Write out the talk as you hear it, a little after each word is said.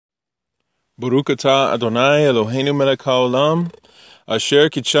Baruch atah Adonai Eloheinu melech haolam, asher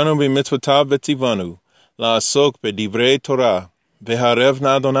kitshanu b'mitzvotav v'tzivanu, la'asok b'divrei Torah,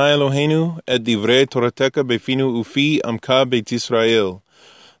 v'harevna Adonai Eloheinu et divrei Torateka b'finu ufi amka beit Yisrael,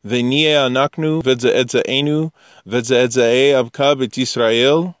 v'niye anaknu v'ze'etze'enu v'ze'etze'e amka beit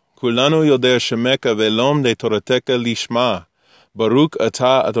Yisrael, kulanu yodei shemeka v'elom de Torateka lishma, Baruch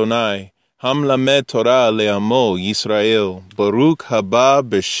atah Adonai, Ham lamed Torah le'amo Yisrael, Baruch haba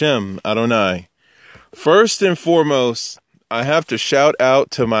b'shem Adonai. First and foremost, I have to shout out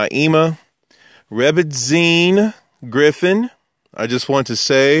to my Ima, Rebbe Zine Griffin. I just want to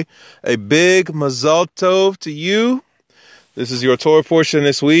say a big mazal tov to you. This is your Torah portion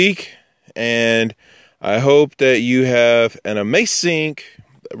this week, and I hope that you have an amazing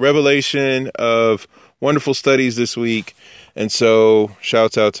revelation of wonderful studies this week. And so,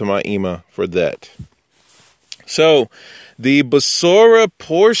 shouts out to my Ima for that. So, the Basora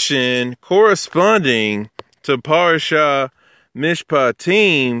portion corresponding to Parashah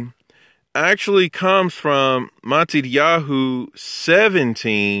Mishpatim actually comes from Matidyahu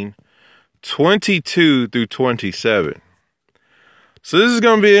 17:22 through 27. So this is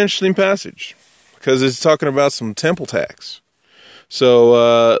going to be an interesting passage because it's talking about some temple tax.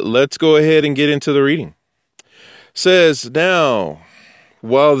 So let's go ahead and get into the reading. Says, now,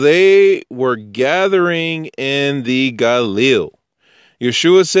 while they were gathering in the Galil,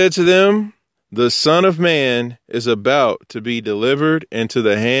 Yeshua said to them, the Son of Man is about to be delivered into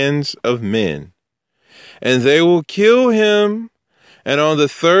the hands of men, and they will kill him, and on the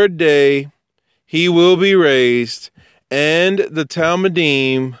third day he will be raised. And the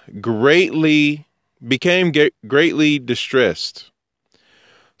Talmudim became greatly distressed.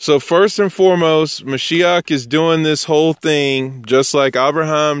 So first and foremost, Mashiach is doing this whole thing just like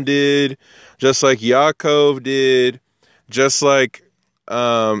Abraham did, just like Yaakov did, just like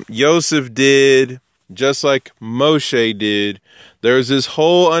Yosef did, just like Moshe did. There's this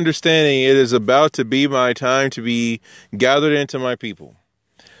whole understanding it is about to be my time to be gathered into my people.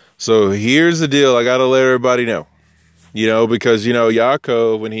 So here's the deal. I got to let everybody know, because,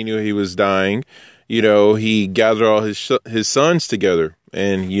 Yaakov, when he knew he was dying, he gathered all his sons together.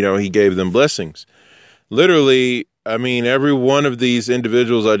 And, he gave them blessings. Literally, every one of these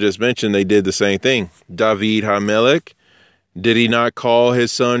individuals I just mentioned, they did the same thing. David HaMelech, did he not call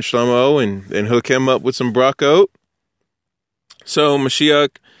his son Shlomo and hook him up with some brachot? So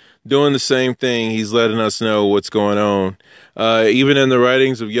Mashiach doing the same thing. He's letting us know what's going on. Even in the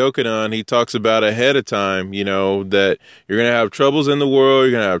writings of Yochanan, he talks about ahead of time, that you're going to have troubles in the world.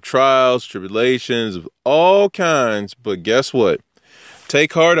 You're going to have trials, tribulations of all kinds. But guess what?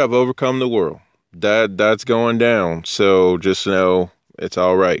 Take heart, I've overcome the world. That's going down. So just know it's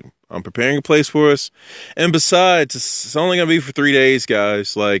all right. I'm preparing a place for us. And besides, it's only going to be for 3 days,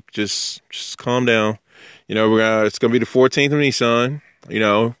 guys. Like, just calm down. It's going to be the 14th of Nisan.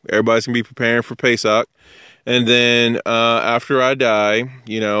 Everybody's going to be preparing for Pesach. And then after I die,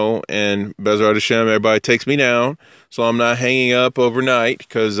 and Bezrat Hashem, everybody takes me down. So I'm not hanging up overnight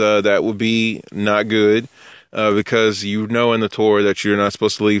because that would be not good. Because in the Torah that you're not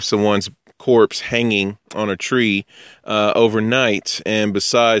supposed to leave someone's corpse hanging on a tree overnight. And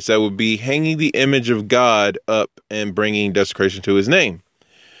besides, that would be hanging the image of God up and bringing desecration to his name.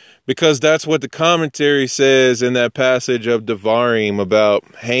 Because that's what the commentary says in that passage of Devarim about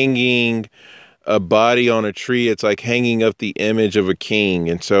hanging a body on a tree. It's like hanging up the image of a king.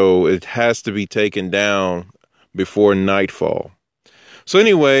 And so it has to be taken down before nightfall. So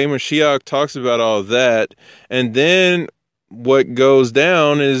anyway, Mashiach talks about all that, and then what goes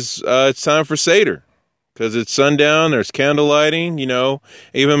down is it's time for Seder, because it's sundown, there's candle lighting, even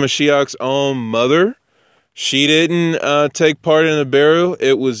Mashiach's own mother, she didn't take part in the burial.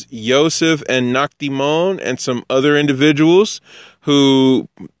 It was Yosef and Nakdimon and some other individuals who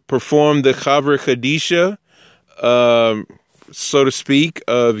performed the Chavre Chadisha, so to speak,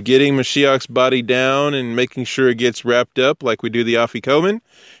 of getting Mashiach's body down and making sure it gets wrapped up like we do the Afikomen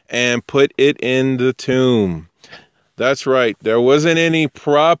and put it in the tomb. That's right. There wasn't any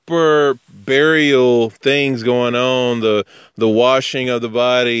proper burial things going on, the washing of the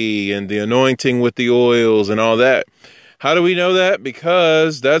body and the anointing with the oils and all that. How do we know that?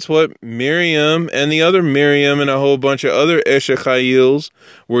 Because that's what Miriam and the other Miriam and a whole bunch of other Eshachayils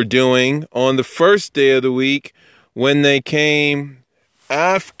were doing on the first day of the week, when they came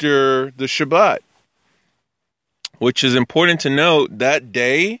after the Shabbat, which is important to note. That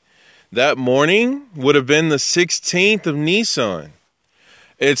day, that morning, would have been the 16th of Nisan.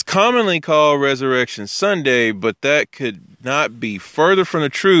 It's commonly called Resurrection Sunday, but that could not be further from the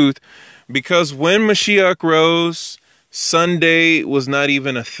truth, because when Mashiach rose, Sunday was not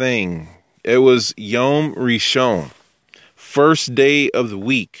even a thing. It was Yom Rishon, first day of the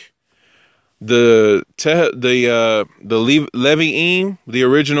week. The Levi'im, the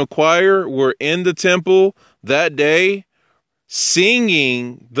original choir, were in the temple that day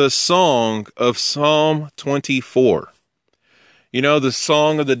singing the song of Psalm 24. You know, the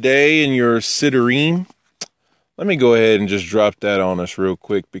song of the day in your Siddurim? Let me go ahead and just drop that on us real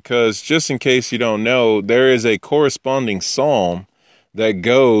quick, because just in case you don't know, there is a corresponding psalm that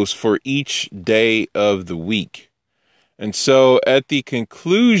goes for each day of the week. And so at the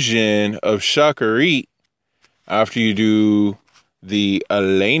conclusion of Shacharit, after you do the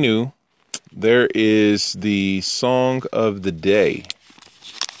Aleinu, there is the song of the day.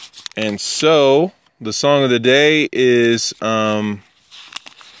 And so the song of the day is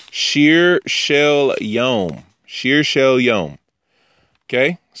Shir Shel Yom. Shir Shel Yom.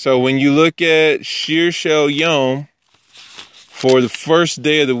 Okay? So when you look at Shir Shel Yom, for the first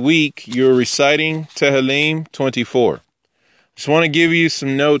day of the week, you're reciting Tehillim 24. Just want to give you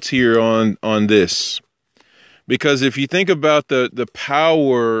some notes here on this. Because if you think about the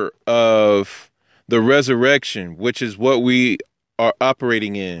power of the resurrection, which is what we are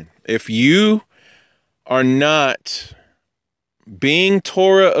operating in, if you are not being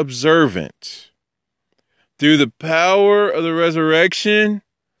Torah observant through the power of the resurrection,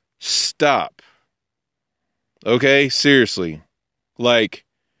 stop. Okay? Seriously. Like,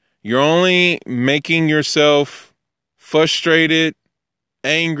 you're only making yourself frustrated,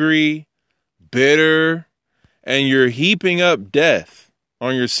 angry, bitter, and you're heaping up death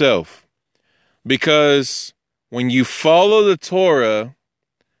on yourself. Because when you follow the Torah,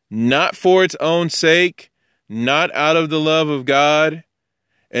 not for its own sake, not out of the love of God,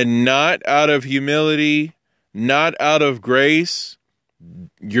 and not out of humility, not out of grace,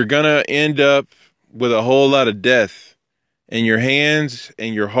 you're going to end up with a whole lot of death in your hands,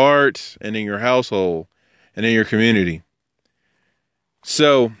 in your heart, and in your household, and in your community.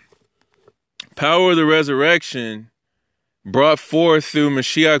 So, power of the resurrection brought forth through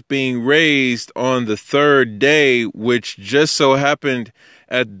Mashiach being raised on the third day, which just so happened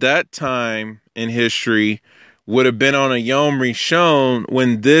at that time in history would have been on a Yom Rishon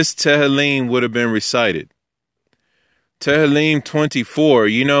when this Tehillim would have been recited. Tehillim 24,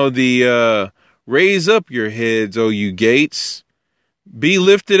 you know, the raise up your heads, O you gates. Be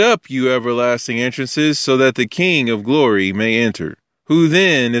lifted up, you everlasting entrances, so that the King of glory may enter. Who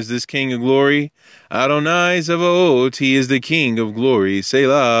then is this King of glory? Adonai Zevaot, he is the King of glory.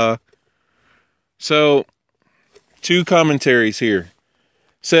 Selah. So, two commentaries here.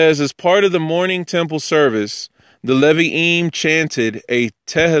 Says, as part of the morning temple service, the Levi'im chanted a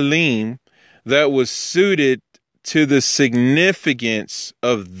Tehillim that was suited to the significance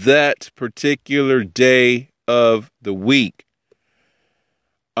of that particular day of the week.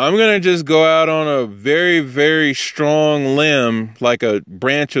 I'm going to just go out on a very, very strong limb, like a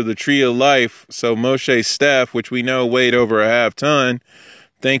branch of the tree of life. So Moshe's staff, which we know weighed over a half ton.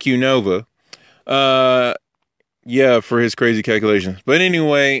 Thank you, Nova. Yeah, for his crazy calculations. But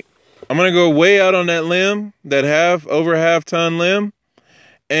anyway, I'm going to go way out on that limb, that over half ton limb,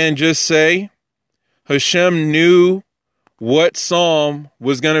 and just say Hashem knew what psalm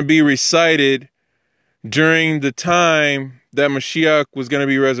was going to be recited during the time that Mashiach was going to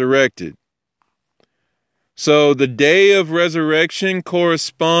be resurrected. So the day of resurrection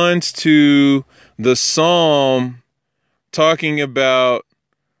corresponds to the psalm talking about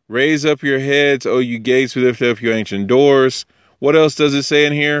raise up your heads, O you gates, who lift up your ancient doors. What else does it say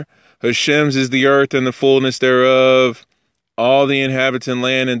in here? Hashem's is the earth and the fullness thereof, all the inhabitant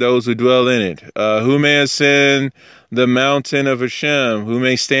land and those who dwell in it. Who may ascend the mountain of Hashem? Who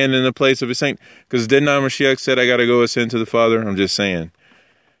may stand in the place of his saint? Because didn't Mashiach said, I got to go ascend to the Father? I'm just saying.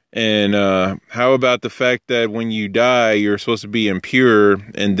 And how about the fact that when you die, you're supposed to be impure,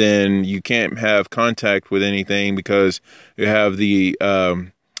 and then you can't have contact with anything because you have the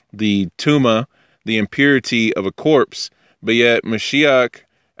tuma, the impurity of a corpse. But yet Mashiach,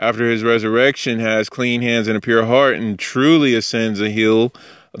 after his resurrection, has clean hands and a pure heart and truly ascends the hill,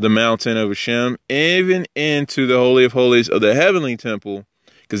 the mountain of Hashem, even into the Holy of Holies of the heavenly temple,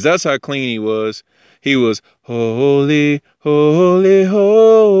 because that's how clean he was. He was holy, holy,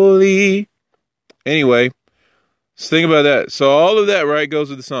 holy. Anyway, let's think about that. So all of that, right, goes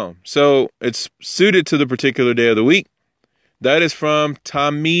with the psalm. So it's suited to the particular day of the week. That is from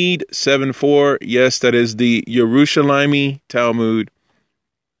Talmud 7:4. Yes, that is the Yerushalmi Talmud.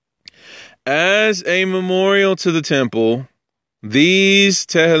 As a memorial to the temple, these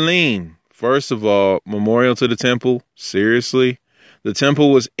Tehillim, first of all, memorial to the temple, seriously? The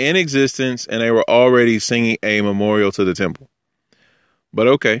temple was in existence and they were already singing a memorial to the temple. But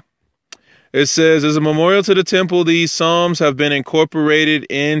okay. It says, as a memorial to the temple, these psalms have been incorporated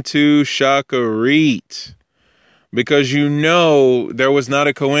into Shacharit. Because you know there was not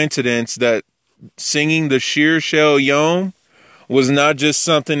a coincidence that singing the Shir Shel Yom was not just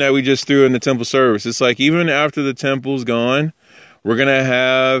something that we just threw in the temple service. It's like even after the temple's gone, we're going to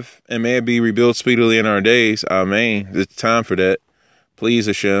have, and may it be rebuilt speedily in our days. Amen. It's time for that. Please,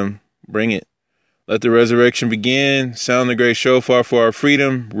 Hashem, bring it. Let the resurrection begin. Sound the great shofar for our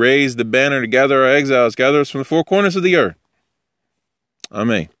freedom. Raise the banner to gather our exiles. Gather us from the four corners of the earth.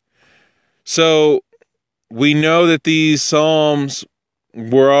 Amen. So we know that these psalms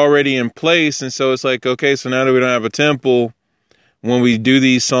were already in place. And so it's like, okay, so now that we don't have a temple, when we do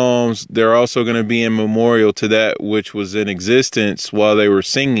these psalms, they're also going to be in memorial to that which was in existence while they were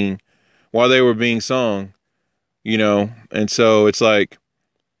singing, while they were being sung, you know? And so it's like,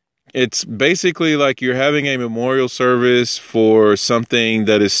 it's basically like you're having a memorial service for something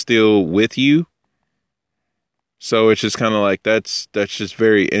that is still with you. So it's just kind of like, that's just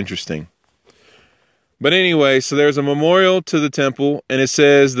very interesting. But anyway, so there's a memorial to the temple, and it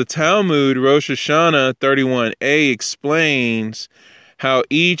says the Talmud, Rosh Hashanah 31a, explains how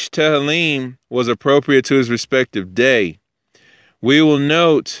each Tehillim was appropriate to his respective day. We will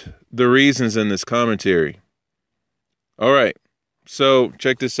note the reasons in this commentary. All right, so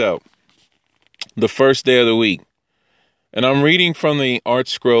check this out. The first day of the week. And I'm reading from the Art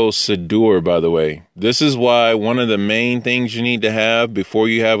Scroll Siddur, by the way. This is why one of the main things you need to have before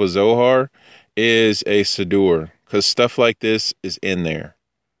you have a Zohar is a Siddur, because stuff like this is in there.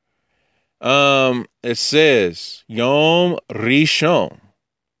 It says Yom Rishon.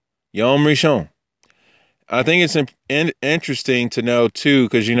 Yom Rishon. I think it's interesting to know too,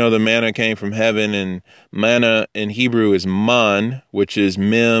 because you know the manna came from heaven, and manna in Hebrew is man, which is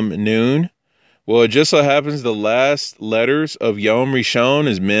mem noon. Well, it just so happens the last letters of Yom Rishon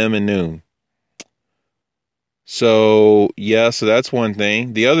is mem and noon. So, yeah, so that's one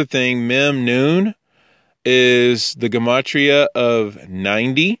thing. The other thing, Mem Noon, is the gematria of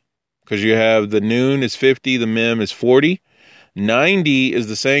 90, because you have the Noon is 50, the Mem is 40. 90 is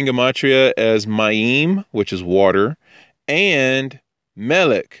the same gematria as Mayim, which is water, and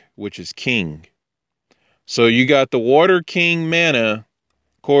Melech, which is king. So you got the water king manna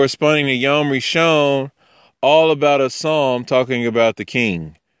corresponding to Yom Rishon, all about a psalm talking about the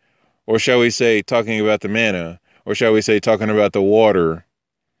king. Or shall we say talking about the manna? Or shall we say talking about the water?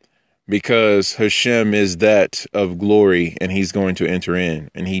 Because Hashem is that of glory, and he's going to enter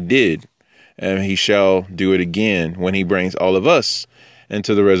in. And he did. And he shall do it again when he brings all of us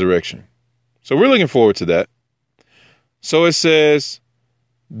into the resurrection. So we're looking forward to that. So it says,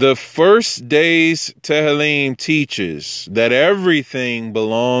 the first day's Tehillim teaches that everything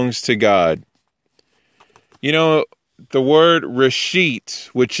belongs to God. You know, the word Reshit,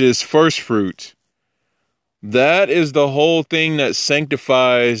 which is first fruit, that is the whole thing that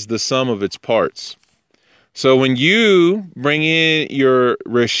sanctifies the sum of its parts. So when you bring in your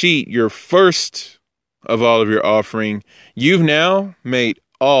Reshit, your first of all of your offering, you've now made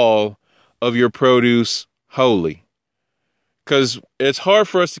all of your produce holy. Because it's hard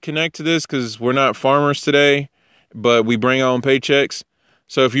for us to connect to this because we're not farmers today, but we bring our own paychecks.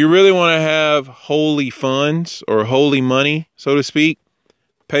 So if you really want to have holy funds or holy money, so to speak,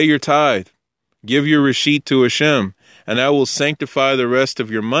 pay your tithe. Give your Reshit to Hashem, and that will sanctify the rest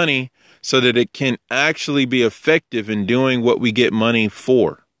of your money so that it can actually be effective in doing what we get money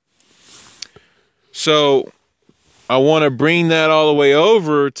for. So I want to bring that all the way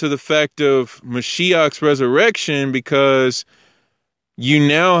over to the fact of Mashiach's resurrection, because you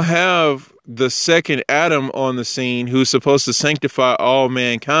now have the second Adam on the scene who's supposed to sanctify all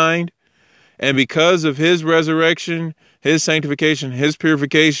mankind. And because of his resurrection, his sanctification, his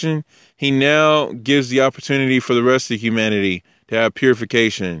purification, he now gives the opportunity for the rest of humanity to have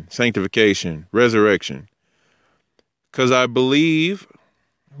purification, sanctification, resurrection. Because I believe,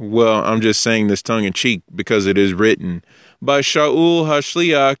 well, I'm just saying this tongue in cheek because it is written by Shaul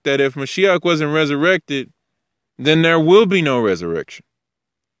HaShliach that if Mashiach wasn't resurrected, then there will be no resurrection.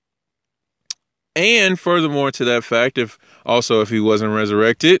 And furthermore to that fact, if he wasn't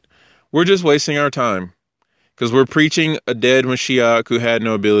resurrected, we're just wasting our time. Because we're preaching a dead Mashiach who had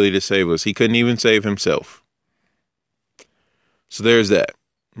no ability to save us. He couldn't even save himself. So there's that.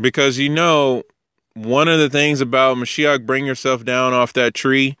 Because you know, one of the things about Mashiach, bring yourself down off that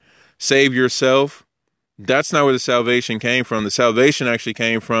tree, save yourself, that's not where the salvation came from. The salvation actually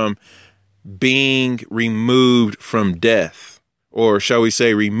came from being removed from death. Or shall we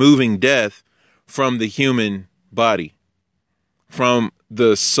say removing death from the human body. From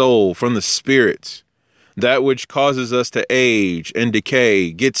the soul, from the spirits. That which causes us to age and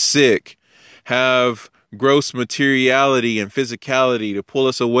decay, get sick, have gross materiality and physicality to pull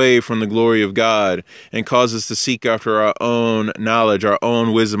us away from the glory of God and cause us to seek after our own knowledge, our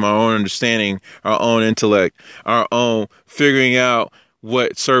own wisdom, our own understanding, our own intellect, our own figuring out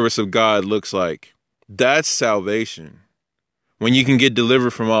what service of God looks like. That's salvation. When you can get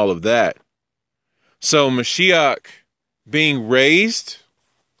delivered from all of that. So Mashiach being raised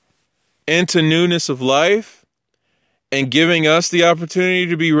into newness of life and giving us the opportunity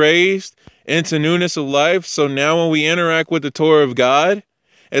to be raised into newness of life. So now when we interact with the Torah of God,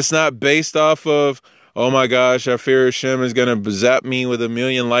 it's not based off of, oh my gosh, I fear Hashem is going to zap me with a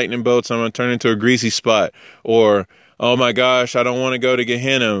million lightning bolts. I'm going to turn into a greasy spot. Or, oh my gosh, I don't want to go to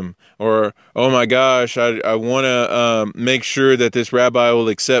Gehenna. Or, oh my gosh, I want to make sure that this rabbi will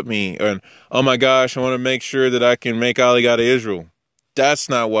accept me. And, oh my gosh, I want to make sure that I can make Ali out of Israel. That's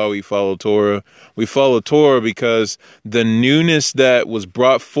not why we follow Torah. We follow Torah because the newness that was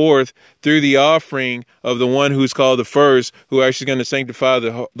brought forth through the offering of the one who's called the first, who actually is going to sanctify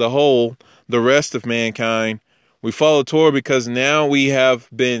the whole, the rest of mankind. We follow Torah because now we have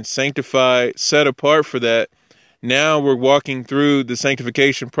been sanctified, set apart for that. Now we're walking through the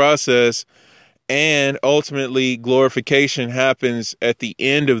sanctification process, and ultimately glorification happens at the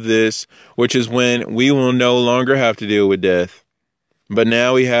end of this, which is when we will no longer have to deal with death. But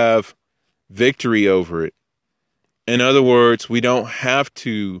now we have victory over it. In other words, we don't have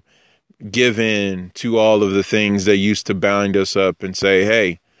to give in to all of the things that used to bind us up and say,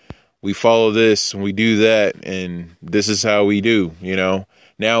 hey, we follow this and we do that and this is how we do, you know.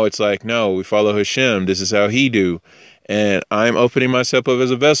 Now it's like, no, we follow Hashem. This is how he do. And I'm opening myself up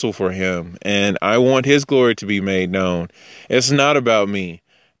as a vessel for him. And I want his glory to be made known. It's not about me.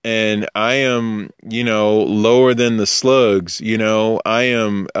 And I am, lower than the slugs, I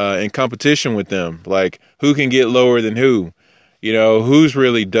am in competition with them. Like, who can get lower than who? Who's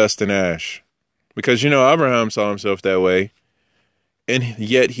really dust and ash? Because, Abraham saw himself that way. And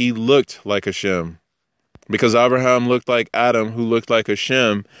yet he looked like Hashem. Because Abraham looked like Adam, who looked like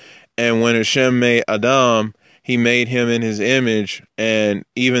Hashem. And when Hashem made Adam, he made him in his image. And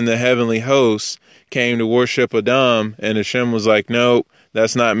even the heavenly hosts came to worship Adam. And Hashem was like, no,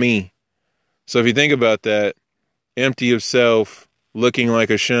 that's not me. So if you think about that, empty of self, looking like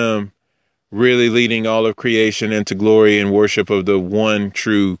Hashem, really leading all of creation into glory and worship of the one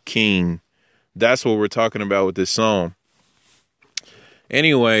true King. That's what we're talking about with this psalm.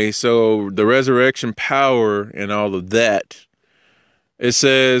 Anyway, so the resurrection power and all of that. It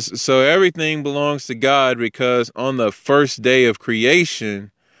says, so everything belongs to God because on the first day of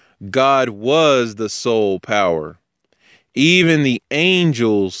creation, God was the sole power. Even the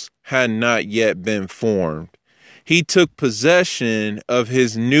angels had not yet been formed. He took possession of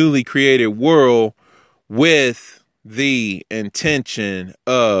his newly created world with the intention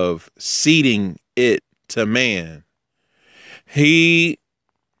of seating it to man. He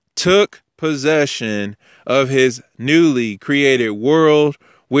took possession of his newly created world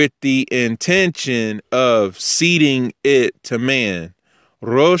with the intention of seating it to man.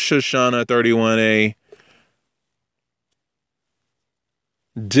 Rosh Hashanah 31a.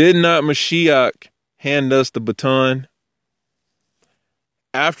 Did not Mashiach hand us the baton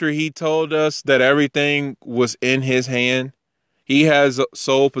after he told us that everything was in his hand? He has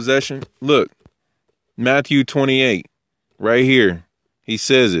sole possession. Look, Matthew 28, right here. He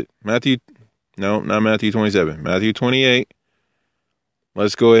says it. Not Matthew 27. Matthew 28.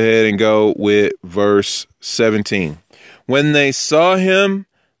 Let's go ahead and go with verse 17. When they saw him,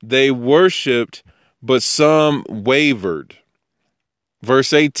 they worshiped, but some wavered.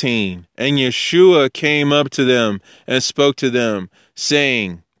 Verse 18, and Yeshua came up to them and spoke to them,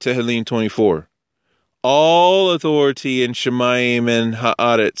 saying, Tehillim 24, all authority in Shemayim and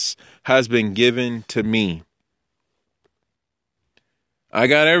Haaretz has been given to me. I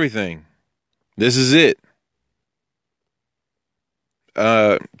got everything. This is it.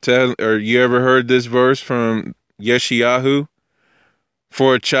 You ever heard this verse from Yeshayahu?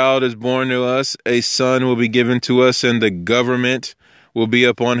 For a child is born to us, a son will be given to us, and the government will be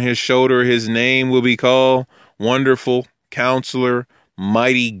upon his shoulder. His name will be called Wonderful Counselor,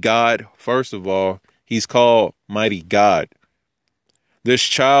 Mighty God. First of all, he's called Mighty God. This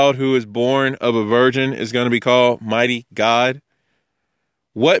child who is born of a virgin is going to be called Mighty God.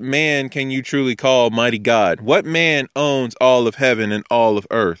 What man can you truly call Mighty God? What man owns all of heaven and all of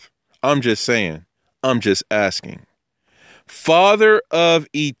earth? I'm just saying. I'm just asking. Father of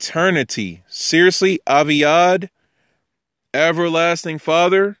eternity. Seriously, Aviad? Everlasting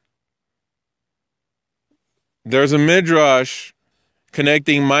Father? There's a midrash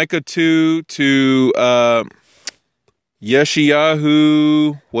connecting Micah 2 to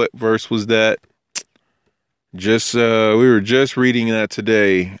Yeshayahu. What verse was that? Just we were just reading that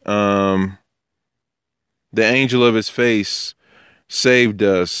today. The angel of his face saved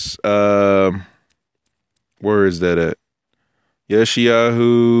us. Where is that at?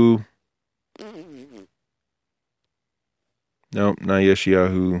 Yeshayahu. Nope, not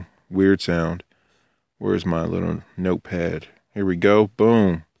Yeshayahu. Weird sound. Where's my little notepad? Here we go.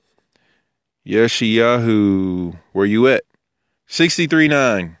 Boom. Yeshayahu. Where you at?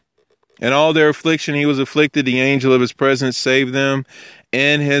 63:9. In all their affliction he was afflicted. The angel of his presence saved them.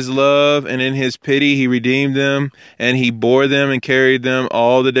 In his love and in his pity he redeemed them, and he bore them and carried them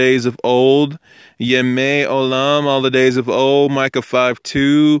all the days of old. Yemei Olam, all the days of old. Micah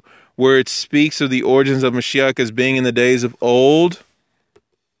 5:2, where it speaks of the origins of Mashiach as being in the days of old.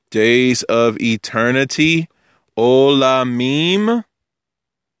 Days of eternity. Olamim.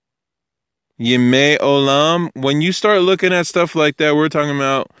 Yemei Olam. When you start looking at stuff like that, we're talking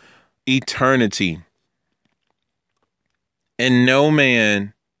about eternity. And no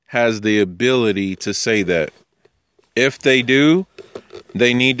man has the ability to say that. If they do,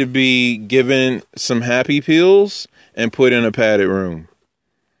 they need to be given some happy pills and put in a padded room.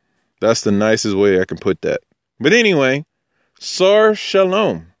 That's the nicest way I can put that. But anyway, Sar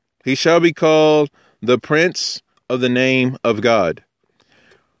Shalom. He shall be called the Prince of the name of God.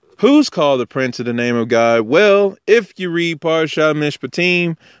 Who's called the Prince of the name of God? Well, if you read Parshat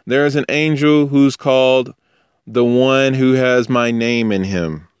Mishpatim, there is an angel who's called the one who has my name in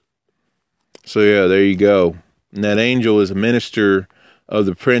him. So yeah, there you go. And that angel is a minister of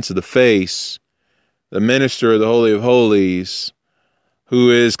the Prince of the Face, the minister of the Holy of Holies,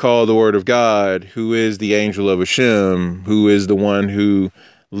 who is called the Word of God, who is the angel of Hashem, who is the one who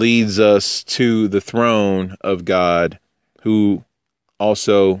leads us to the throne of God, who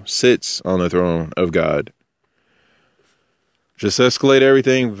also sits on the throne of God. Just escalate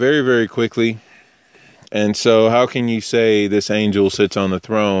everything very, very quickly. And so how can you say this angel sits on the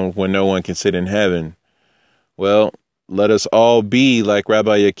throne when no one can sit in heaven? Well, let us all be like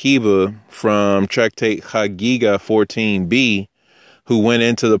Rabbi Akiva from Tractate Chagiga 14b, who went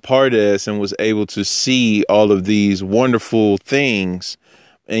into the Pardes and was able to see all of these wonderful things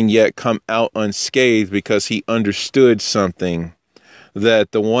and yet come out unscathed because he understood something,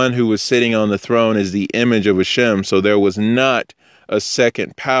 that the one who was sitting on the throne is the image of Hashem. So there was not a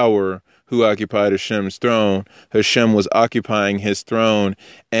second power who occupied Hashem's throne. Hashem was occupying his throne,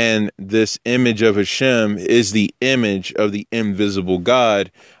 and this image of Hashem is the image of the invisible God,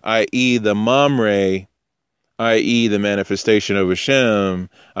 i.e. the Mamre, i.e. the manifestation of Hashem,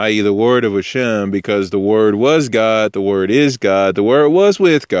 i.e. the word of Hashem, because the word was God, the word is God, the word was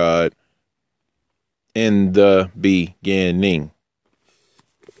with God in the beginning.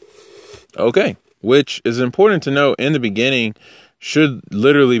 Okay, which is important to note. In the beginning should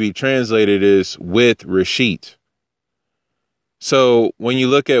literally be translated as with Reshit. So when you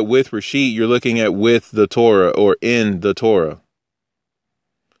look at with Reshit, you're looking at with the Torah or in the Torah.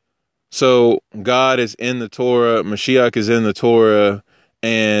 So God is in the Torah, Mashiach is in the Torah,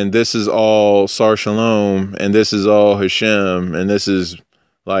 and this is all Sar Shalom, and this is all Hashem, and this is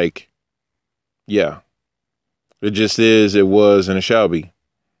like, yeah, it just is, it was, and it shall be.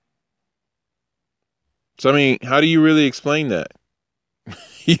 So, I mean, how do you really explain that?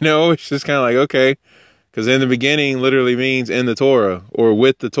 You know, it's just kind of like, okay, because in the beginning literally means in the Torah or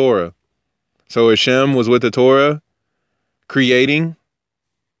with the Torah. So Hashem was with the Torah, creating.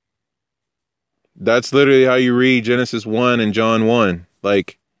 That's literally how you read Genesis 1 and John 1.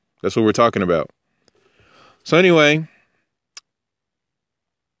 Like, that's what we're talking about. So anyway,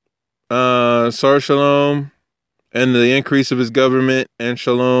 Sar Shalom, and the increase of his government and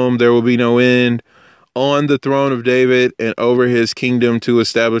Shalom, there will be no end, on the throne of David and over his kingdom, to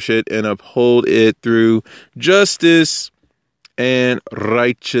establish it and uphold it through justice and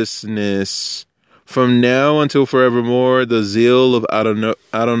righteousness from now until forevermore. The zeal of Adonai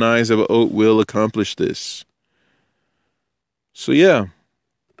Zebaot will accomplish this. So yeah,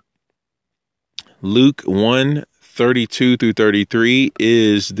 Luke 1:32 through 33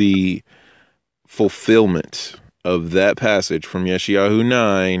 is the fulfillment of that passage from Yeshayahu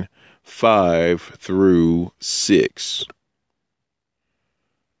 9:5-6.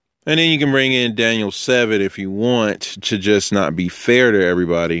 And then you can bring in Daniel 7 if you want, to just not be fair to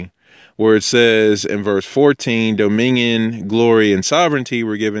everybody, where it says in verse 14, dominion, glory, and sovereignty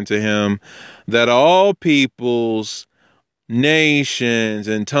were given to him, that all peoples, nations,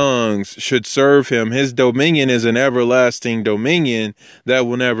 and tongues should serve him. His dominion is an everlasting dominion that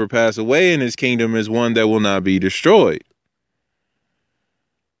will never pass away, and his kingdom is one that will not be destroyed.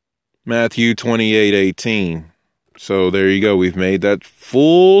 Matthew 28:18. So there you go. We've made that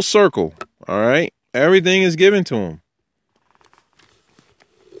full circle. All right. Everything is given to him.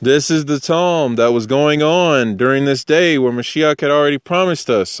 This is the Talm that was going on during this day where Mashiach had already promised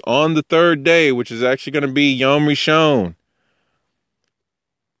us on the third day, which is actually going to be Yom Rishon.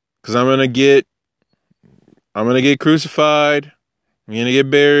 Because I'm going to get crucified. I'm going to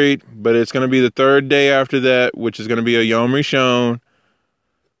get buried. But it's going to be the third day after that, which is going to be a Yom Rishon.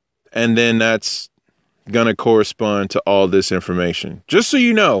 And then that's going to correspond to all this information. Just so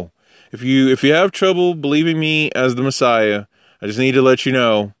you know, if you have trouble believing me as the Messiah, I just need to let you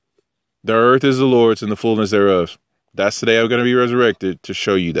know, the earth is the Lord's and the fullness thereof. That's the day I'm going to be resurrected to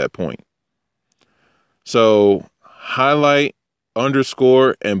show you that point. So highlight,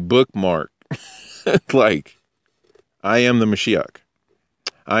 underscore, and bookmark. Like, I am the Mashiach.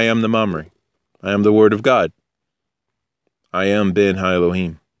 I am the Mamre. I am the Word of God. I am Ben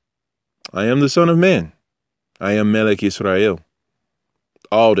Ha-Elohim. I am the Son of Man. I am Melech Israel.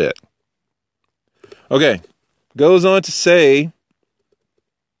 All that. Okay. Goes on to say,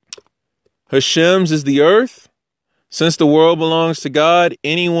 Hashem's is the earth. Since the world belongs to God,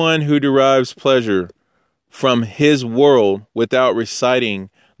 anyone who derives pleasure from his world without reciting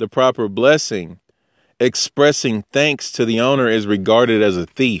the proper blessing, expressing thanks to the owner, is regarded as a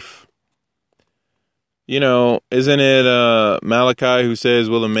thief. You know, isn't it Malachi who says,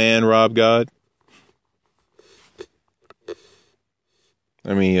 will a man rob God?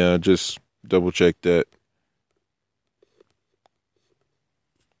 Let me just double check that.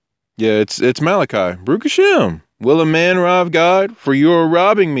 Yeah, it's Malachi. Baruch Hashem. Will a man rob God? For you are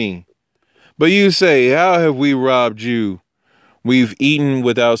robbing me. But you say, how have we robbed you? We've eaten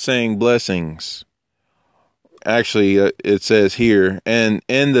without saying blessings. Actually, it says here, and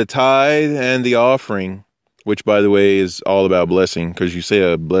in the tithe and the offering, which, by the way, is all about blessing, because you say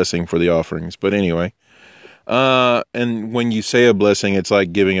a blessing for the offerings. But anyway, and when you say a blessing, it's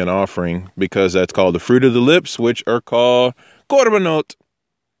like giving an offering, because that's called the fruit of the lips, which are called korbanot.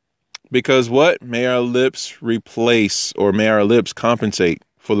 Because what? May our lips replace, or may our lips compensate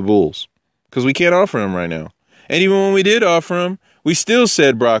for the bulls. Because we can't offer them right now. And even when we did offer them, we still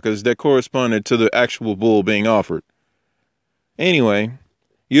said brachas that corresponded to the actual bull being offered. Anyway,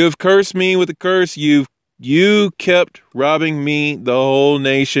 you have cursed me with a curse. You kept robbing me, the whole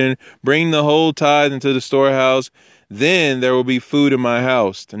nation. Bring the whole tithe into the storehouse. Then there will be food in my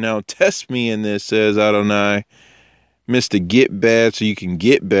house. Now test me in this, says Adonai. Mr. Get Bad so you can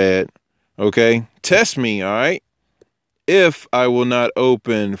get bad. Okay? Test me, all right? If I will not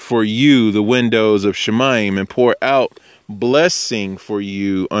open for you the windows of Shemaim and pour out blessing for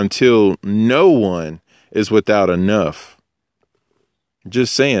you until no one is without enough.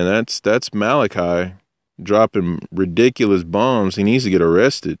 Just saying, that's Malachi dropping ridiculous bombs. He needs to get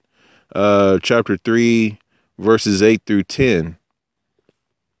arrested. Chapter 3, verses 8 through 10.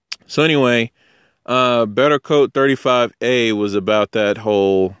 So anyway, Better Code 35A was about that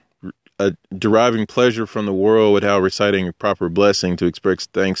whole deriving pleasure from the world without reciting a proper blessing to express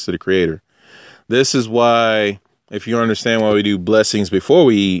thanks to the Creator. This is why, if you understand why we do blessings before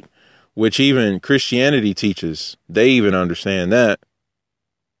we eat, which even Christianity teaches, they even understand that.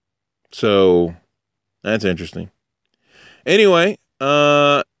 So that's interesting. Anyway,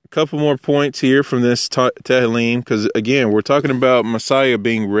 a couple more points here from this Tehillim, because again, we're talking about Messiah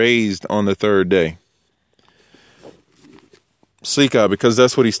being raised on the third day. Slika, because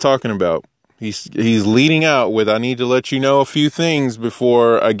that's what he's talking about. He's leading out with, I need to let you know a few things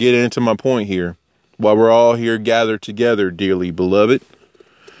before I get into my point here. While we're all here gathered together, dearly beloved.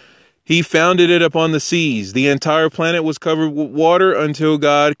 He founded it upon the seas. The entire planet was covered with water until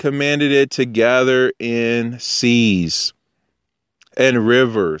God commanded it to gather in seas and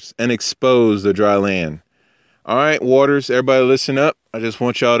rivers and expose the dry land. All right, waters, everybody listen up. I just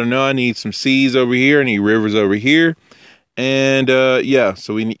want y'all to know I need some seas over here. I need rivers over here. And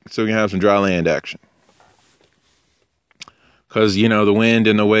so we can have some dry land action. Because, you know, the wind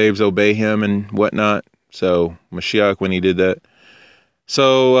and the waves obey him and whatnot. So Mashiach, when he did that.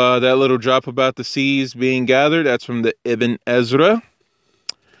 So that little drop about the seas being gathered, that's from the Ibn Ezra.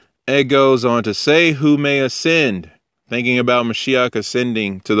 It goes on to say, who may ascend? Thinking about Mashiach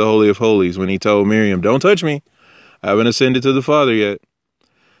ascending to the Holy of Holies when he told Miriam, don't touch me. I haven't ascended to the Father yet.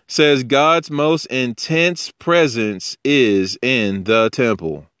 Says God's most intense presence is in the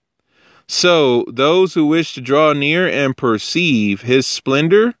temple. So those who wish to draw near and perceive his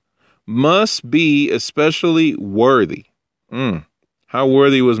splendor must be especially worthy. How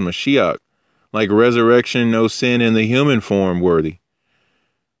worthy was Mashiach? Like resurrection, no sin in the human form worthy.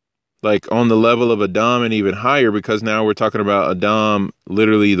 Like on the level of Adam and even higher, because now we're talking about Adam,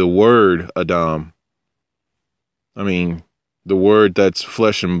 literally the word Adam. I mean, the word that's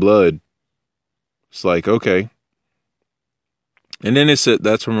flesh and blood. It's like, okay. And then it said,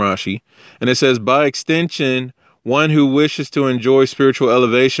 that's from Rashi. And it says, by extension, one who wishes to enjoy spiritual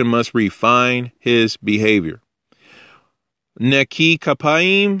elevation must refine his behavior. Neki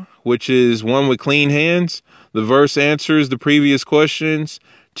Kapaim, which is one with clean hands. The verse answers the previous questions.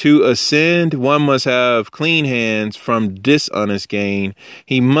 To ascend, one must have clean hands from dishonest gain.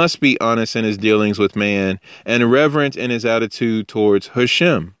 He must be honest in his dealings with man and reverent in his attitude towards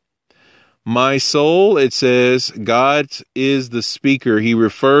Hashem. My soul, it says, God is the speaker. He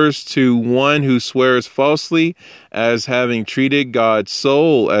refers to one who swears falsely as having treated God's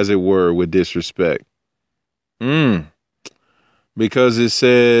soul, as it were, with disrespect. Because it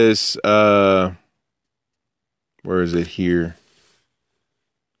says, where is it here?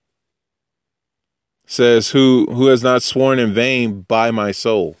 It says, who has not sworn in vain by my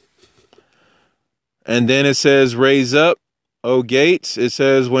soul. And then it says, raise up, O gates. It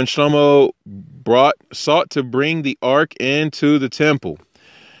says, when Shlomo sought to bring the ark into the temple.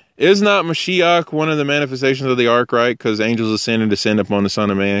 Is not Mashiach one of the manifestations of the ark, right? Because angels ascend and descend upon the Son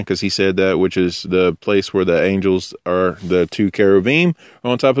of Man, because he said that, which is the place where the angels are, the two cherubim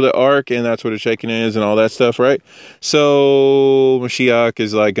on top of the ark, and that's where the shaking is and all that stuff, right? So Mashiach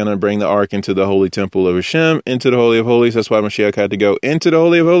is like going to bring the ark into the holy temple of Hashem, into the Holy of Holies. That's why Mashiach had to go into the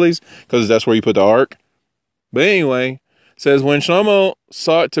Holy of Holies, because that's where you put the ark. But anyway, says, when Shlomo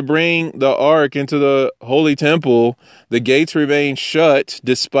sought to bring the ark into the holy temple, the gates remained shut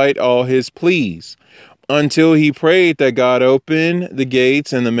despite all his pleas, until he prayed that God open the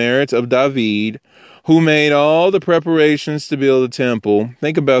gates in the merits of David, who made all the preparations to build the temple.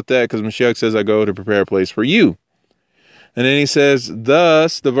 Think about that, because Mashiach says, I go to prepare a place for you. And then he says,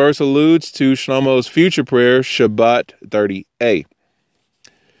 thus, the verse alludes to Shlomo's future prayer, Shabbat 30a.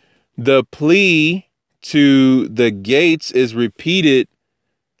 The plea to the gates is repeated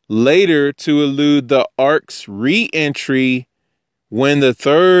later to allude the ark's re-entry when the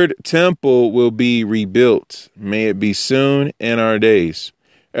third temple will be rebuilt. May it be soon in our days.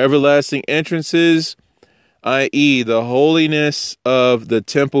 Everlasting entrances, i.e. the holiness of the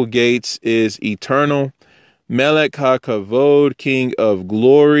temple gates, is eternal. Melech HaKavod, King of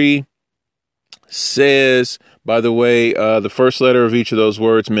Glory, says, by the way, the first letter of each of those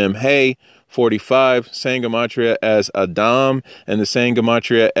words, Mem Hey, 45, same gematria as Adam, and the same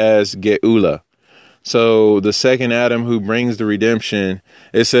gematria as Geula. So the second Adam who brings the redemption,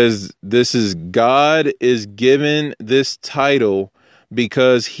 it says this is God is given this title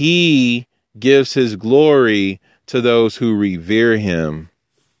because he gives his glory to those who revere him.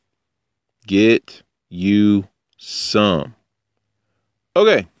 Get you some.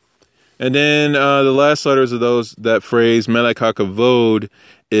 Okay. And then the last letters of that phrase, Melech HaKavod,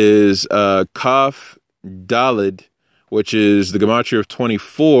 is Kaf Dalid, which is the gematria of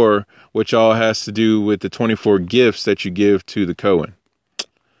 24, which all has to do with the 24 gifts that you give to the Kohen.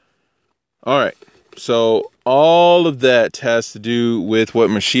 All right. So all of that has to do with what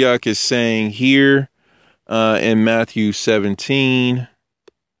Mashiach is saying here in Matthew 17,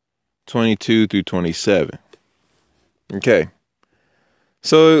 22 through 27. Okay.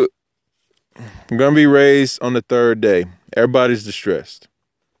 So I'm going to be raised on the third day. Everybody's distressed.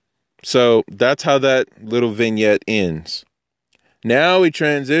 So that's how that little vignette ends. Now we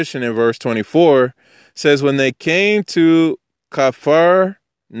transition in verse 24. Says, when they came to Kafar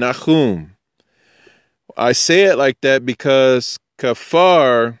Nahum. I say it like that because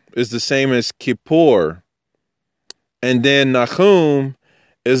Kafar is the same as Kippur. And then Nahum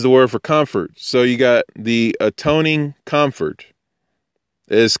is the word for comfort. So you got the atoning comfort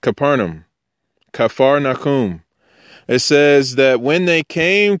is Capernaum. Kafar Nahum. It says that when they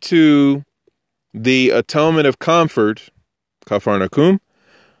came to the atonement of comfort, Kafar Nahum,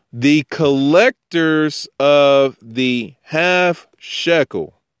 the collectors of the half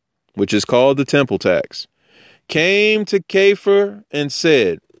shekel, which is called the temple tax, came to Kepha and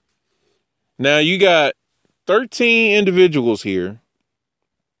said, now you got 13 individuals here,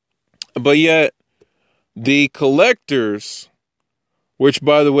 but yet the collectors, which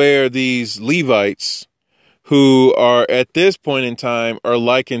by the way are these Levites, who are at this point in time are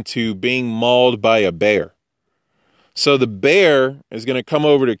likened to being mauled by a bear. So the bear is going to come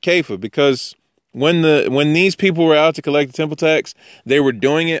over to Kepha because when these people were out to collect the temple tax, they were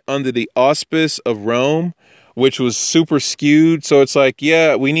doing it under the auspice of Rome, which was super skewed. So it's like,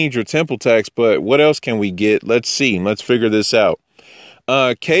 yeah, we need your temple tax, but what else can we get? Let's see. Let's figure this out.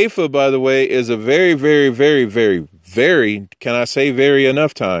 Kepha, by the way, is a very, very, very, very, very, can I say very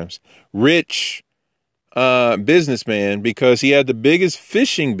enough times, rich businessman, because he had the biggest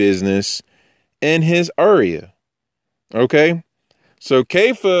fishing business in his area. Okay. So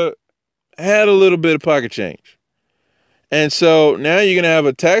Kepha had a little bit of pocket change. And so now you're going to have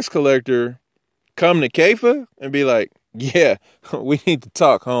a tax collector come to Kepha and be like, yeah, we need to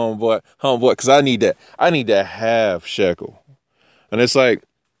talk, homeboy, because I need that half shekel. And it's like,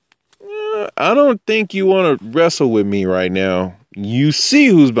 I don't think you want to wrestle with me right now. You see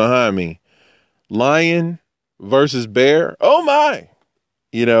who's behind me. Lion versus bear. Oh, my.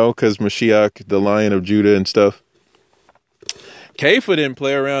 Because Mashiach, the Lion of Judah and stuff. Kepha didn't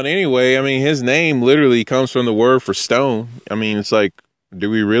play around anyway. I mean, his name literally comes from the word for stone. I mean, it's like,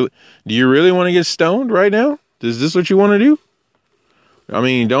 do you really want to get stoned right now? Is this what you want to do? I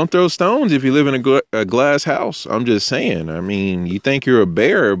mean, don't throw stones if you live in a glass house. I'm just saying. I mean, you think you're a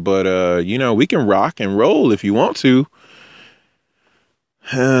bear, but, we can rock and roll if you want to.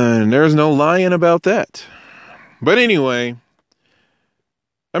 And there's no lying about that. But anyway,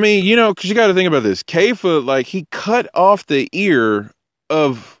 I mean, because you got to think about this. Kepha, like, he cut off the ear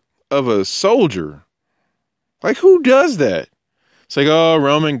of a soldier. Like, who does that? It's like, oh,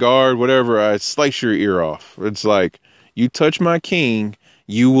 Roman guard, whatever. I slice your ear off. It's like, you touch my king,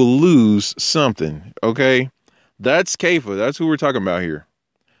 you will lose something. Okay, that's Kepha. That's who we're talking about here.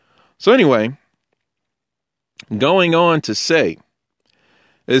 So anyway, going on to say,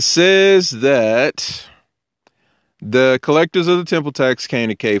 it says that the collectors of the temple tax came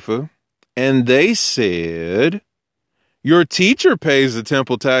to Kepha, and they said, your teacher pays the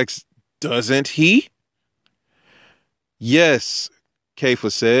temple tax, doesn't he? Yes,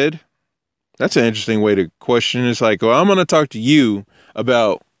 Kepha said. That's an interesting way to question. It's like, well, I'm going to talk to you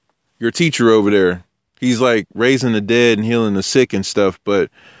about your teacher over there. He's like raising the dead and healing the sick and stuff.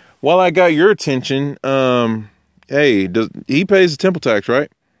 But while I got your attention, hey, he pays the temple tax,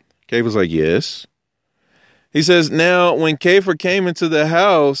 right? Kepha's like, yes. He says, now, when Kepha came into the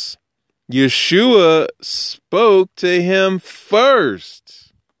house, Yeshua spoke to him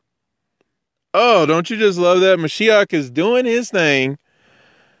first. Oh, don't you just love that? Mashiach is doing his thing.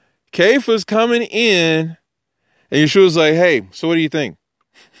 Kepha's coming in, and Yeshua's like, hey, so what do you think?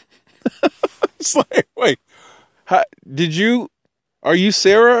 It's like, wait, are you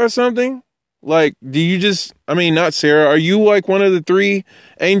Sarah or something? Like, not Sarah. Are you like one of the three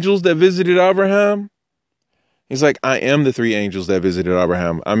angels that visited Abraham? He's like, I am the three angels that visited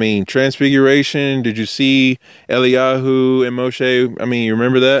Abraham. I mean, transfiguration. Did you see Eliyahu and Moshe? I mean, you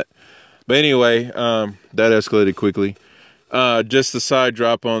remember that? But anyway, that escalated quickly. Just a side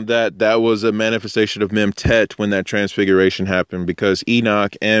drop on that. That was a manifestation of Memtet when that transfiguration happened, because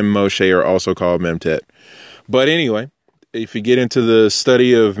Enoch and Moshe are also called Memtet. But anyway, if you get into the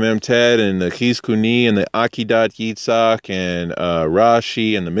study of Memtet and the Chizkuni and the Akidat Yitzhak and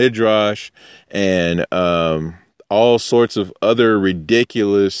Rashi and the Midrash and all sorts of other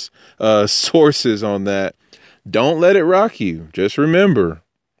ridiculous sources on that, don't let it rock you. Just remember,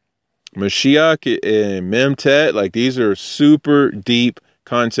 Mashiach and Memtet, like, these are super deep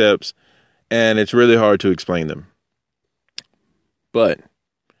concepts, and it's really hard to explain them. But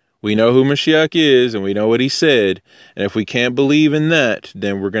we know who Mashiach is, and we know what he said, and if we can't believe in that,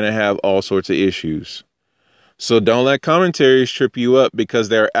 then we're going to have all sorts of issues. So don't let commentaries trip you up, because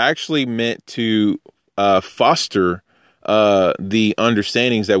they're actually meant to foster the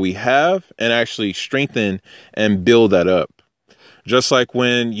understandings that we have and actually strengthen and build that up. Just like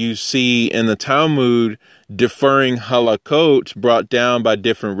when you see in the Talmud deferring halakot brought down by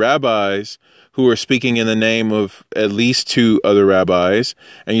different rabbis who are speaking in the name of at least two other rabbis,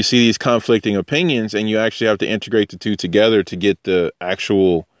 and you see these conflicting opinions, and you actually have to integrate the two together to get the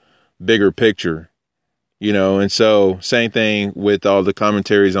actual bigger picture, and so same thing with all the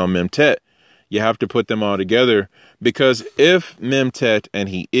commentaries on Memtet. You have to put them all together, because if Memtet, and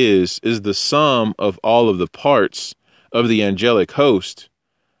he is the sum of all of the parts of the angelic host,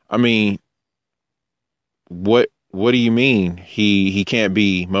 I mean, what do you mean he can't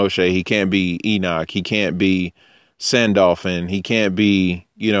be Moshe, he can't be Enoch, he can't be Sandalphon, he can't be,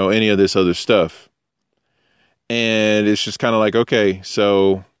 any of this other stuff? And it's just kind of like, okay,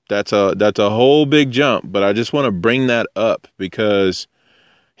 so that's a whole big jump, but I just want to bring that up, because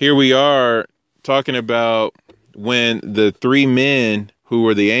here we are talking about when the three men who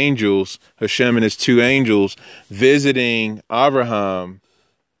were the angels, Hashem and his two angels, visiting Abraham,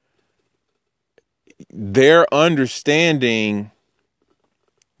 they're understanding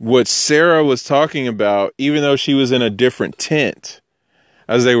what Sarah was talking about, even though she was in a different tent,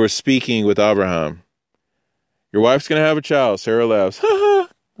 as they were speaking with Abraham. Your wife's going to have a child. Sarah laughs.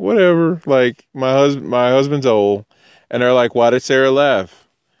 Whatever. Like, my husband's old. And they're like, why did Sarah laugh?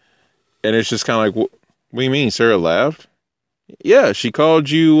 And it's just kind of like, what do you mean? Sarah laughed? Yeah, she called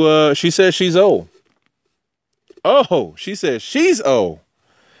you, she said she's old. Oh, she said she's old.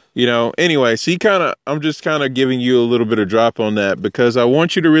 Anyway, so I'm just kind of giving you a little bit of drop on that because I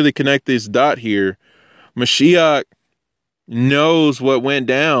want you to really connect this dot here. Mashiach knows what went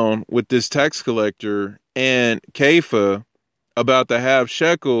down with this tax collector and Kepha about the half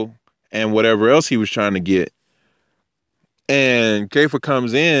shekel and whatever else he was trying to get. And Kepha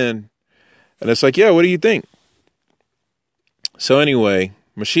comes in and it's like, yeah, what do you think? So anyway,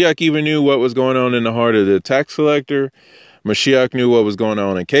 Mashiach even knew what was going on in the heart of the tax collector. Mashiach knew what was going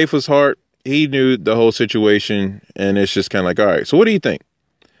on in Kepha's heart. He knew the whole situation. And it's just kind of like, all right, so what do you think?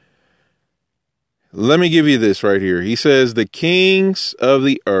 Let me give you this right here. He says, the kings of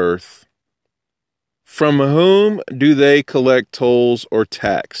the earth, from whom do they collect tolls or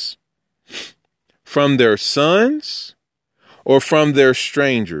tax? From their sons or from their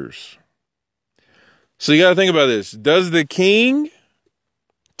strangers? So you got to think about this. Does the king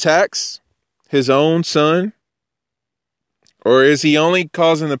tax his own son? Or is he only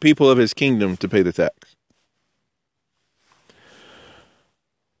causing the people of his kingdom to pay the tax?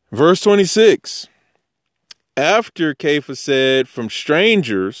 Verse 26. After Kepha said from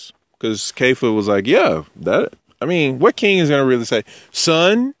strangers, because Kepha was like, yeah, what king is going to really say,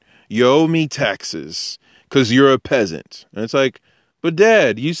 son, you owe me taxes because you're a peasant? And it's like, but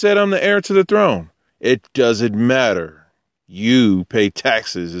Dad, you said I'm the heir to the throne. It doesn't matter. You pay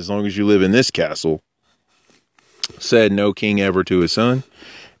taxes as long as you live in this castle. Said no king ever to his son.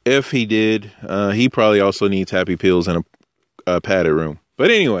 If he did, he probably also needs happy pills and a padded room.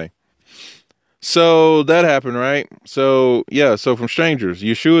 But anyway, so that happened, right? So from strangers,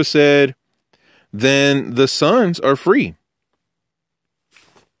 Yeshua said, then the sons are free.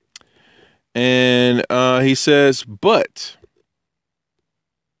 And he says, but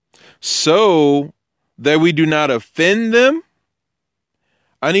so that we do not offend them,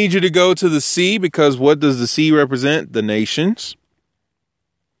 I need you to go to the sea, because what does the sea represent? The nations.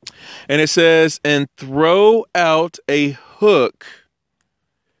 And it says, and throw out a hook,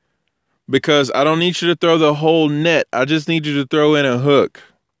 because I don't need you to throw the whole net. I just need you to throw in a hook.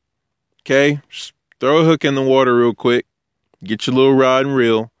 Okay? Just throw a hook in the water real quick. Get your little rod and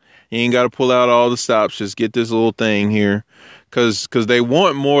reel. You ain't got to pull out all the stops. Just get this little thing here. Because they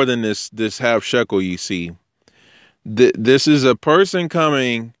want more than this half shekel you see. This is a person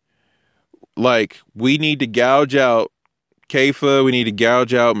coming, like, we need to gouge out Kepha, we need to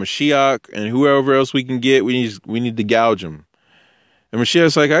gouge out Mashiach, and whoever else we can get, we need to gouge them. And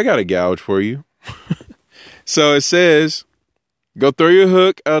Mashiach's like, I got a gouge for you. So it says, go throw your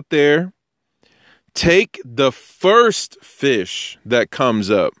hook out there, take the first fish that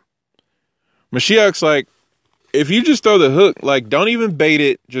comes up. Mashiach's like, if you just throw the hook, like, don't even bait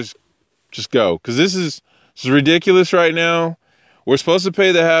it, just go. Because this is ridiculous right now. We're supposed to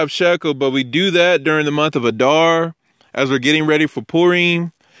pay the half shekel, but we do that during the month of Adar as we're getting ready for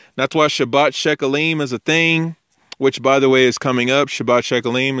Purim. That's why Shabbat Shekalim is a thing, which, by the way, is coming up. Shabbat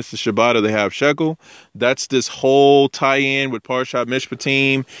Shekalim is the Shabbat of the half shekel. That's this whole tie-in with Parshat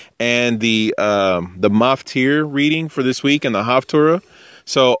Mishpatim and the Maftir reading for this week and the Haftorah.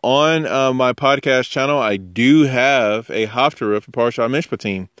 So on my podcast channel, I do have a Haftarah for Parshat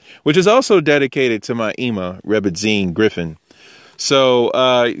Mishpatim, which is also dedicated to my Ima, Rebbe Zine Griffin. So,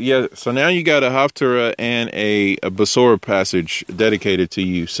 so now you got a Haftarah and a Besorah passage dedicated to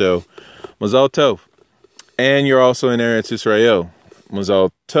you. So, Mazal Tov. And you're also in Eretz Yisrael.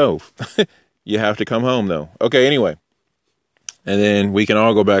 Mazal Tov. You have to come home, though. Okay, anyway. And then we can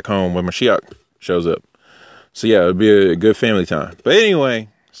all go back home when Mashiach shows up. So, yeah, it'll be a good family time. But anyway,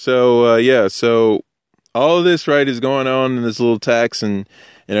 so all of this, right, is going on in this little tax and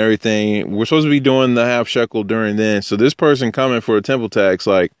everything. We're supposed to be doing the half shekel during then. So this person coming for a temple tax,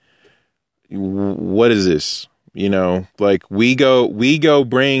 like, what is this? Like, we go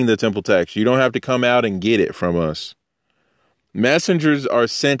bring the temple tax. You don't have to come out and get it from us. Messengers are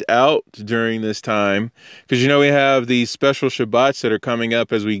sent out during this time because, we have these special Shabbats that are coming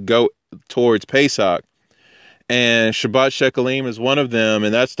up as we go towards Pesach. And Shabbat Shekalim is one of them,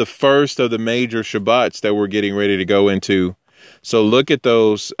 and that's the first of the major Shabbats that we're getting ready to go into. So look at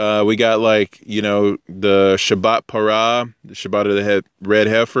those. We got the Shabbat Parah, the Shabbat of the red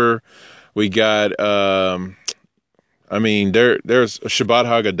heifer. We got, there's a Shabbat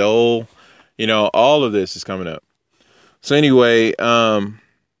Hagadol. All of this is coming up. So anyway, Shabbat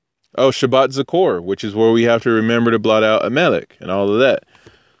Zakor, which is where we have to remember to blot out Amalek and all of that.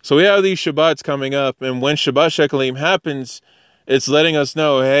 So we have these Shabbats coming up, and when Shabbat Shekalim happens, it's letting us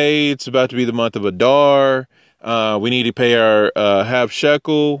know, hey, it's about to be the month of Adar. We need to pay our half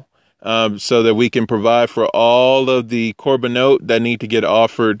shekel so that we can provide for all of the korbanot that need to get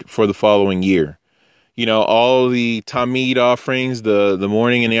offered for the following year. all the Tamid offerings, the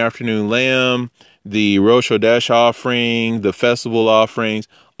morning and the afternoon lamb, the Rosh Hodesh offering, the festival offerings,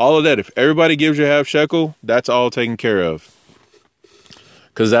 all of that. If everybody gives you half shekel, that's all taken care of.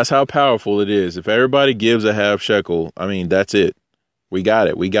 Because that's how powerful it is. If everybody gives a half shekel, I mean, that's it. We got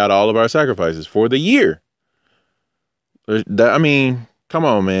it. We got all of our sacrifices for the year. I mean, come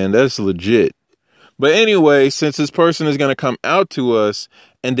on, man. That's legit. But anyway, since this person is going to come out to us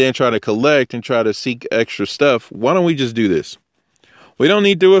and then try to collect and try to seek extra stuff, why don't we just do this? We don't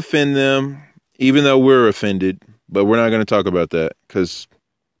need to offend them, even though we're offended. But we're not going to talk about that because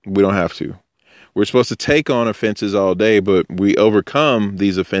we don't have to. We're supposed to take on offenses all day, but we overcome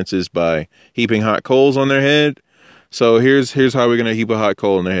these offenses by heaping hot coals on their head. So here's how we're going to heap a hot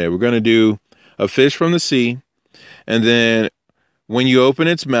coal on their head. We're going to do a fish from the sea. And then when you open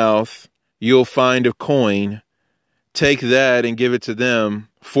its mouth, you'll find a coin. Take that and give it to them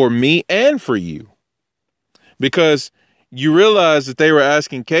for me and for you. Because you realize that they were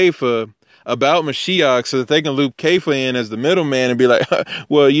asking Kepha about Mashiach so that they can loop Kepha in as the middleman and be like,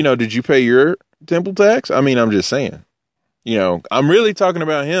 well, did you pay your temple tax? I mean, I'm just saying, I'm really talking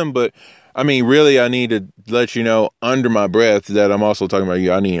about him, but I mean, really, I need to let you know under my breath that I'm also talking about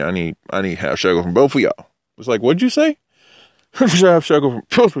you. I need half shekel from both of y'all. It's like, what'd you say? Half shekel from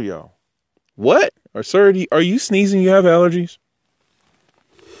both of y'all. What? Or sir, are you sneezing? You have allergies?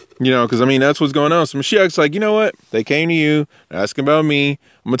 Because I mean, that's what's going on. So Mashiach's like, you know what? They came to you, asking about me.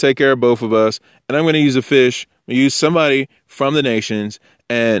 I'm going to take care of both of us. And I'm going to use a fish. I'm going to use somebody from the nations.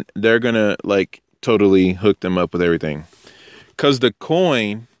 And they're going to totally hook them up with everything. Because the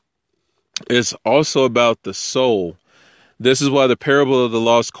coin is also about the soul. This is why the parable of the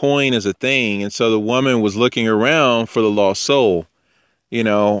lost coin is a thing. And so the woman was looking around for the lost soul,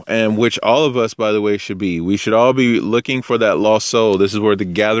 and which all of us, by the way, should be. We should all be looking for that lost soul. This is where the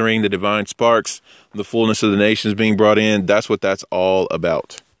gathering, the divine sparks, the fullness of the nations being brought in. That's what that's all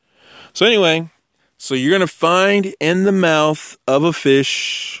about. So anyway, so you're going to find in the mouth of a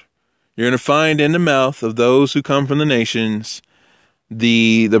fish, you're going to find in the mouth of those who come from the nations,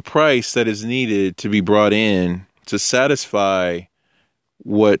 the price that is needed to be brought in to satisfy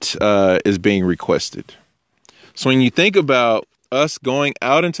what is being requested. So when you think about us going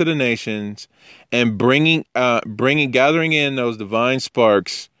out into the nations and gathering in those divine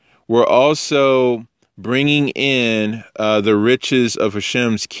sparks, we're also bringing in the riches of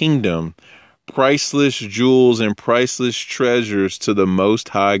Hashem's kingdom, priceless jewels and priceless treasures to the Most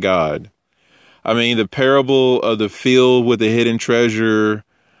High God. I mean, the parable of the field with the hidden treasure,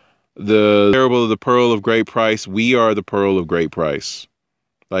 the parable of the pearl of great price. We are the pearl of great price.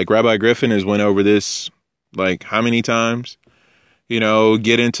 Like Rabbi Griffin has went over this how many times?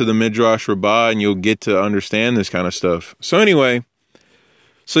 Get into the Midrash Rabbah and you'll get to understand this kind of stuff. So anyway,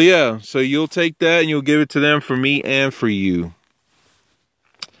 so you'll take that and you'll give it to them for me and for you.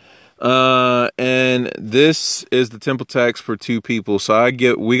 And this is the temple tax for two people. So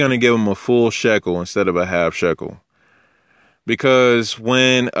we're going to give them a full shekel instead of a half shekel. Because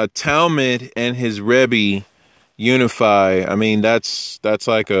when a Talmud and his Rebbe unify, I mean, that's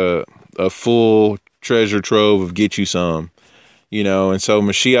like a full treasure trove of get you some, and so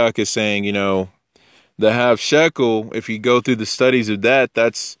Mashiach is saying, the half shekel, if you go through the studies of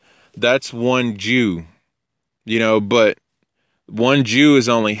that's one Jew, but one Jew is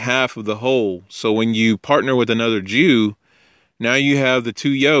only half of the whole. So when you partner with another Jew, now you have the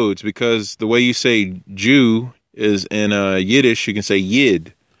two yods, because the way you say Jew is in Yiddish, you can say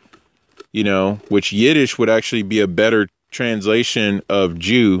Yid, which Yiddish would actually be a better translation of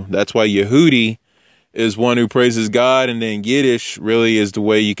Jew. That's why Yehudi is one who praises God, and then Yiddish really is the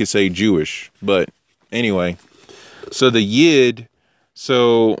way you could say Jewish. But anyway, so the Yid,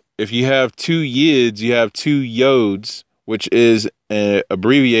 so if you have two Yids, you have two Yods, which is an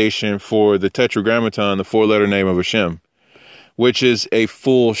abbreviation for the Tetragrammaton, the four-letter name of Hashem, which is a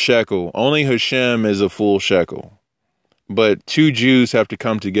full shekel. Only Hashem is a full shekel. But two Jews have to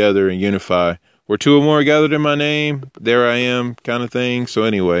come together and unify. Where two or more are gathered in my name, there I am, kind of thing. So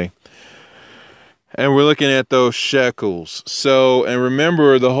anyway, and we're looking at those shekels. So, and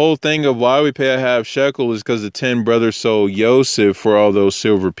remember, the whole thing of why we pay a half shekel is because the 10 brothers sold Yosef for all those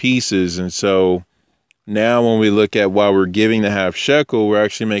silver pieces. And so now when we look at why we're giving the half shekel, we're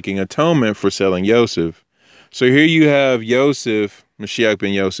actually making atonement for selling Yosef. So here you have Yosef, Mashiach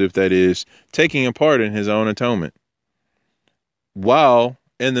ben Yosef, that is, taking a part in his own atonement, while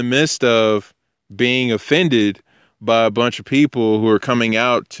in the midst of being offended by a bunch of people who are coming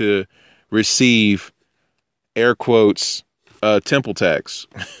out to receive, air quotes, temple tax.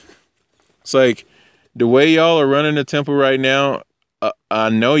 It's like the way y'all are running the temple right now, I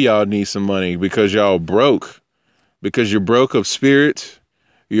know y'all need some money because y'all broke. Because you're broke of spirit.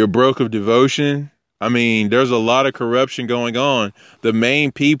 You're broke of devotion. I mean, there's a lot of corruption going on. The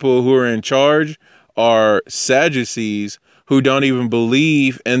main people who are in charge are Sadducees who don't even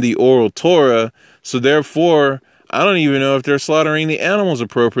believe in the oral Torah. So therefore, I don't even know if they're slaughtering the animals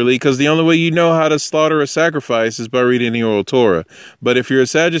appropriately, because the only way you know how to slaughter a sacrifice is by reading the oral Torah. But if you're a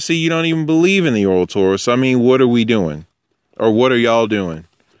Sadducee, you don't even believe in the oral Torah. So, I mean, what are we doing? Or what are y'all doing?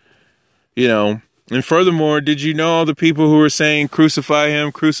 You know, and furthermore, did you know all the people who were saying, crucify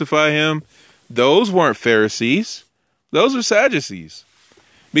him, crucify him? Those weren't Pharisees. Those are Sadducees.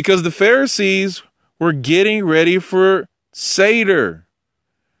 Because the Pharisees were getting ready for Seder.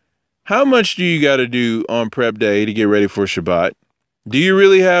 How much do you got to do on prep day to get ready for Shabbat? Do you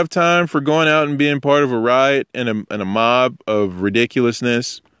really have time for going out and being part of a riot and a mob of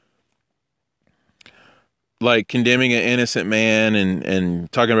ridiculousness? Like condemning an innocent man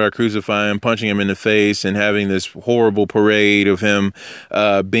and talking about crucifying, punching him in the face, and having this horrible parade of him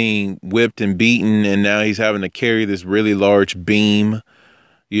being whipped and beaten, and now he's having to carry this really large beam,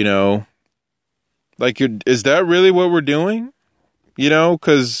 you know? Like, is that really what we're doing? You know,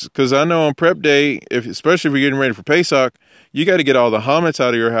 because I know on prep day, especially if you're getting ready for Pesach, you got to get all the chametz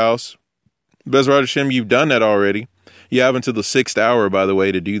out of your house. Bezrat Hashem, you've done that already. You have until the 6th hour, by the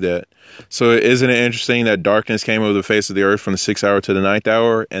way, to do that. So isn't it interesting that darkness came over the face of the earth from the 6th hour to the 9th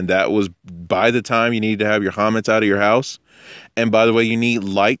hour? And that was by the time you need to have your chametz out of your house. And by the way, you need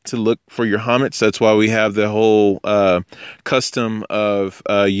light to look for your chametz. That's why we have the whole custom of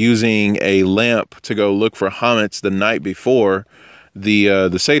using a lamp to go look for chametz the night before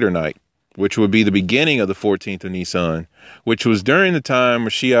the Seder night, which would be the beginning of the 14th of Nisan, which was during the time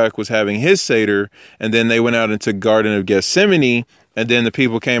Mashiach was having his Seder, and then they went out into Garden of Gethsemane, and then the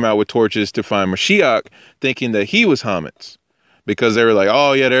people came out with torches to find Mashiach, thinking that he was chametz, because they were like,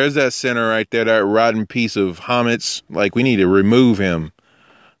 oh yeah, there's that sinner right there, that rotten piece of chametz, like we need to remove him.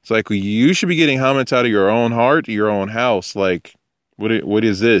 It's like, you should be getting chametz out of your own heart, your own house. Like, what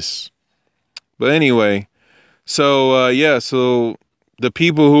is this? But anyway, so so the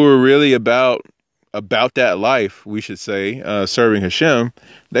people who were really about that life, we should say, serving Hashem,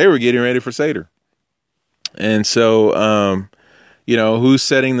 they were getting ready for Seder. And so, you know, who's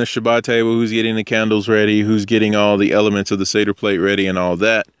setting the Shabbat table, who's getting the candles ready, who's getting all the elements of the Seder plate ready and all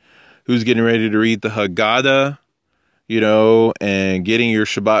that, who's getting ready to read the Haggadah, you know, and getting your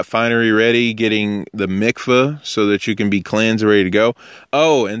Shabbat finery ready, getting the mikveh so that you can be cleansed and ready to go.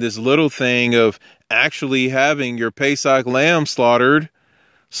 Oh, and this little thing of actually having your Pesach lamb slaughtered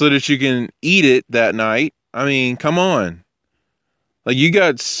so that you can eat it that night. I mean, come on. Like, you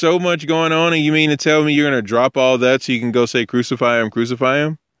got so much going on, and you mean to tell me you're going to drop all that so you can go say, crucify him, crucify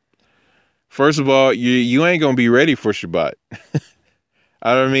him? First of all, you ain't going to be ready for Shabbat.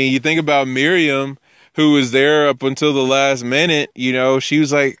 I mean, you think about Miriam, who was there up until the last minute, you know, she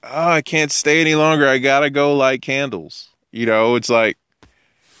was like, oh, I can't stay any longer. I got to go light candles. You know, it's like,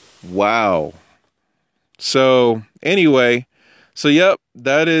 wow. So anyway, so yep,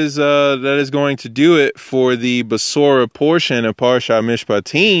 that is going to do it for the Basora portion of Parsha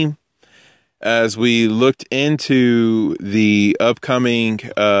Mishpatim, as we looked into the upcoming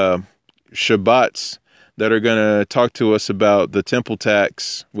Shabbats that are going to talk to us about the temple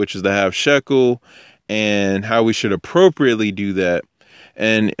tax, which is the half shekel, and how we should appropriately do that.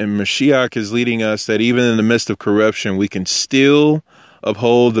 And Mashiach is leading us that even in the midst of corruption, we can still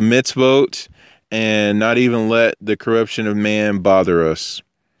uphold the mitzvot and not even let the corruption of man bother us.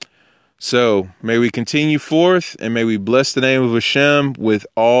 So may we continue forth, and may we bless the name of Hashem with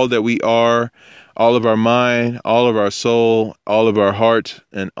all that we are, all of our mind, all of our soul, all of our heart,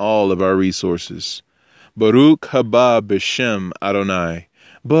 and all of our resources. Baruch haba b'shem Adonai.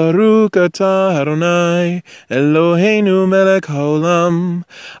 Baruch atah Adonai, Eloheinu melech haolam,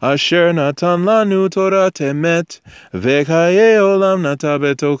 asher natan lanu Torah emet, v'chaye olam nata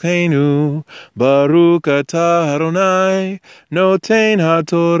betocheinu. Baruch atah Adonai, noten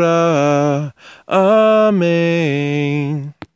haTorah. Amen.